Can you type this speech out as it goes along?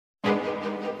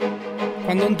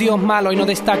Cuando un tío es malo y no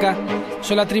destaca,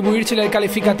 suele atribuírsele el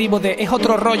calificativo de es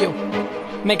otro rollo.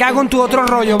 Me cago en tu otro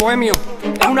rollo, bohemio.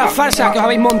 Es una farsa que os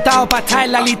habéis montado para estar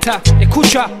en la lista.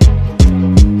 Escucha.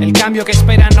 El cambio que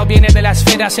esperan no viene de la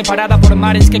esfera separada por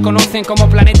mares que conocen como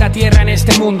planeta Tierra en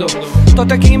este mundo.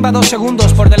 Tote King va 2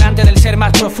 segundos por delante del ser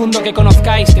más profundo que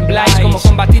conozcáis. Tembláis como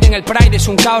combatir en el Pride, es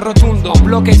un caos rotundo.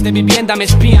 Bloques de vivienda me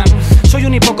espían. Soy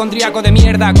un hipocondríaco de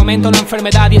mierda, comento una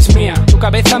enfermedad y es mía. Tu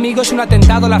cabeza, amigo, es un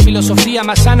atentado a la filosofía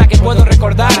más sana que puedo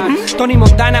recordar. Tony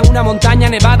Montana en una montaña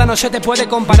nevada no se te puede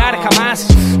comparar jamás.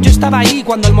 Yo estaba ahí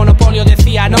cuando el monopolio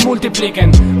decía no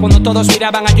multipliquen, cuando todos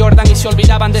miraban a Jordan y se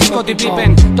olvidaban de Scottie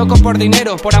Pippen. Toco por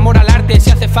dinero, por amor al arte, si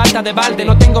hace falta de balde.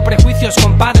 No tengo prejuicios,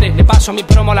 compadre, le paso mi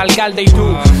promo al alcalde. Y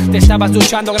tú, te estabas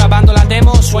duchando grabando la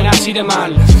demo, suena así de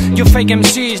mal. You fake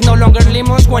MCs, no longer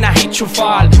limos when I hit you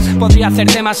fall. Podría hacer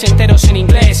temas enteros en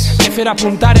inglés, prefiero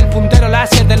apuntar el puntero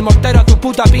láser del mortero a tu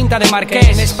puta pinta de marqués.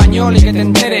 En español y que te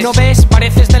enteres, ¿no ves?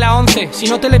 Pareces de la 11. Si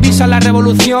no televisas la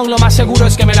revolución, lo más seguro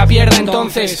es que me la pierda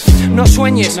entonces. No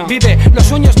sueñes, vive, los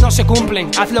sueños no se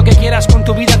cumplen. Haz lo que quieras con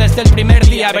tu vida desde el primer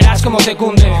día, verás cómo te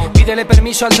cunde. Pídele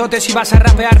permiso al tote, si vas a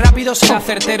rapear rápido será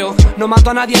certero. No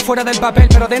mato a nadie fuera del papel,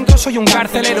 pero dentro soy un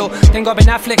carcelero. Tengo a Ben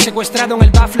Affleck secuestrado en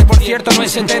el bafle, por cierto no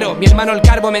es entero. Mi hermano el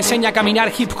Carbo me enseña a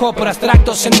caminar hip hop por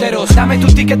abstractos senderos. Dame tu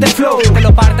ticket de flow, te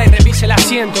lo parta y revise el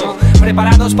asiento.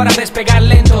 Preparados para despegar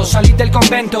lento, salid del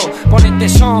convento. Poned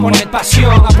tesón, poned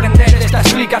pasión, aprender de esta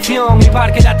explicación. Mi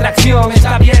parque de atracción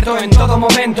está abierto en todo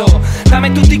momento. Dame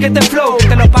tu ticket de flow,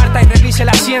 te lo parta y revise el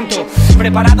asiento.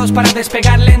 Preparados para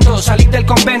despegar lento, salid del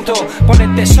convento.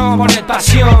 Poned tesón, poned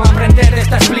pasión, aprender de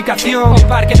esta explicación. Mi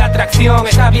parque de atracción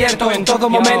está abierto en todo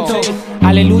momento.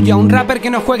 Aleluya, un rapper que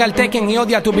no juega al Tekken y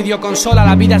odia tu videoconsola.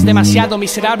 La vida es demasiado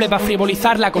miserable para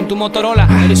frivolizarla con tu Motorola.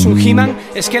 Eres un He-Man,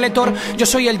 Skeletor, yo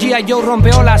soy el G.I. Joe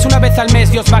rompeolas. Una vez al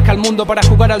mes Dios baja al mundo para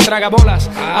jugar al tragabolas.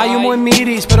 Hay humo en mi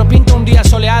iris, pero pinto un día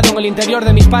soleado en el interior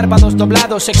de mis párpados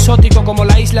doblados, exótico como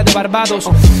la isla de Barbados.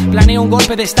 Planeo un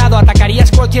golpe de estado,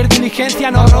 atacarías cualquier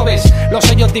diligencia, no robes. Los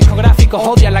sellos discográficos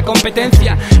odian la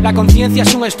competencia. La conciencia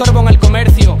es un estorbo en el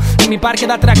comercio. En mi parque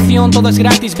de atracción todo es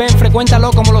gratis, ven,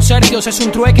 frecuéntalo como los hercios, es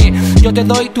un trueque. Yo te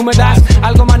doy, tú me das,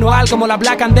 algo manual como la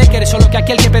Black & Decker. Solo que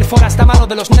aquel que perfora está malo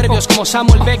de los nervios como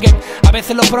Samuel Beckett. A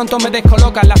veces lo pronto me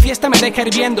descolocan, la fiesta me deja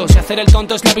hirviendo. Si hacer el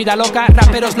tonto es la vida loca,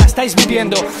 raperos la estáis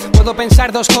viviendo. Puedo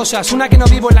pensar 2 cosas, una que no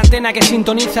vivo en la antena que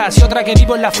sintonizas y otra que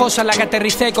vivo en la fosa en la que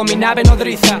aterricé con mi nave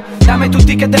nodriza. Dame tu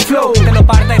ticket de flow, te lo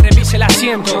parta y revise el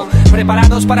asiento.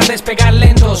 Preparados para despegar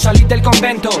lento, salid del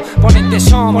convento. Poned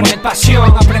tesón, poned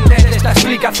pasión, aprender de esta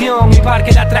explicación. Mi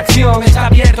parque de atracción está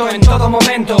abierto en todo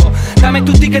momento. Dame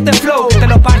tu ticket de flow, te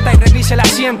lo parta y revise el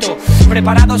asiento.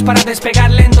 Preparados para despegar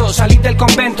lento, salid del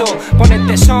convento. Poned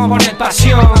tesón, poned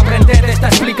pasión, aprender de esta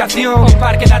explicación. Mi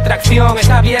parque de atracción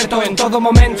está abierto en todo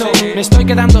momento. Me estoy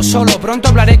quedando solo, pronto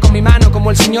hablaré con mi mano como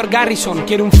el señor Garrison.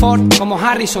 Quiero un Ford como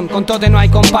Harrison, con todo no hay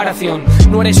comparación.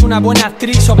 No eres una buena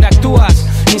actriz, sobreactúas.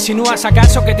 ¿Insinúas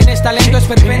acaso que tienes talento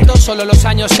esperpento? Solo los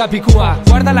años capicúa.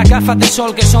 Guarda las gafas de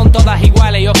sol que son todas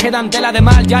iguales y os quedan tela de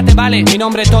mal, ya te vale. Mi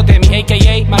nombre es Tote, mi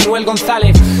a.k.a. Manuel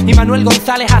González. Y Manuel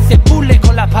González hace puzzles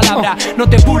con las palabras. No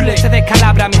te burles, te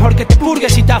descalabra. Mejor que te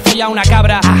purgues si te has follado una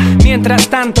cabra. Mientras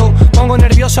tanto, pongo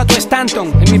nervioso a tu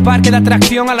Stanton. En mi parque de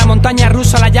atracción a la montaña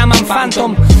rusa la llaman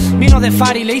Phantom. Vino de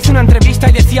Fari, le hice una entrevista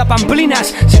y decía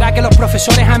pamplinas. ¿Será que los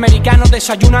profesores americanos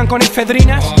desayunan con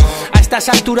efedrinas? A estas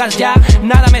alturas ya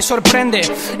nada me sorprende.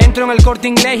 Entro en el Corte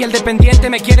Inglés y el dependiente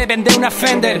me quiere vender una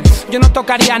Fender. Yo no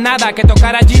tocaría nada que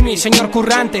tocara Jimmy, señor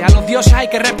currante. A los dioses hay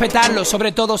que respetarlos,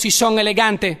 sobre todo si son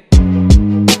elegantes.